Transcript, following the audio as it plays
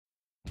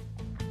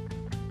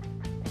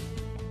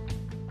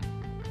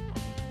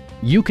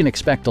You can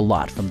expect a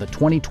lot from the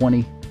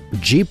 2020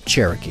 Jeep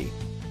Cherokee.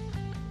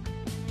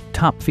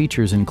 Top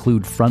features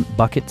include front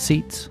bucket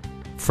seats,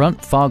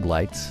 front fog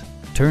lights,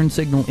 turn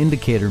signal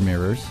indicator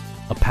mirrors,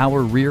 a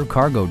power rear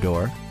cargo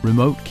door,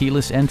 remote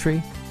keyless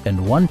entry,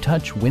 and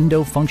one-touch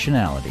window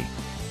functionality.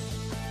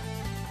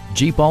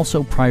 Jeep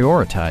also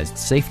prioritized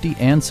safety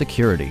and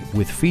security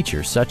with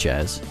features such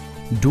as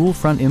dual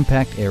front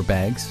impact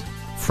airbags,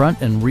 front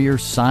and rear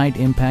side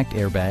impact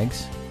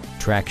airbags,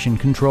 traction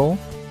control,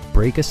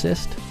 brake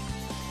assist,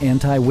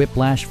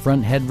 anti-whiplash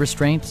front head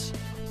restraints,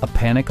 a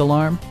panic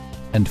alarm,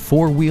 and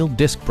four-wheel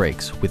disc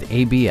brakes with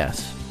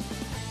ABS.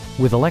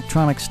 With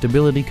electronic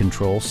stability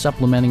control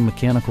supplementing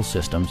mechanical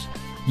systems,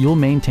 you'll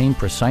maintain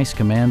precise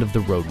command of the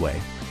roadway.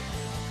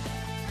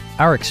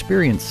 Our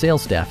experienced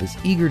sales staff is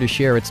eager to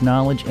share its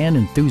knowledge and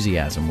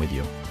enthusiasm with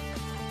you.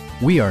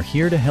 We are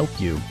here to help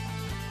you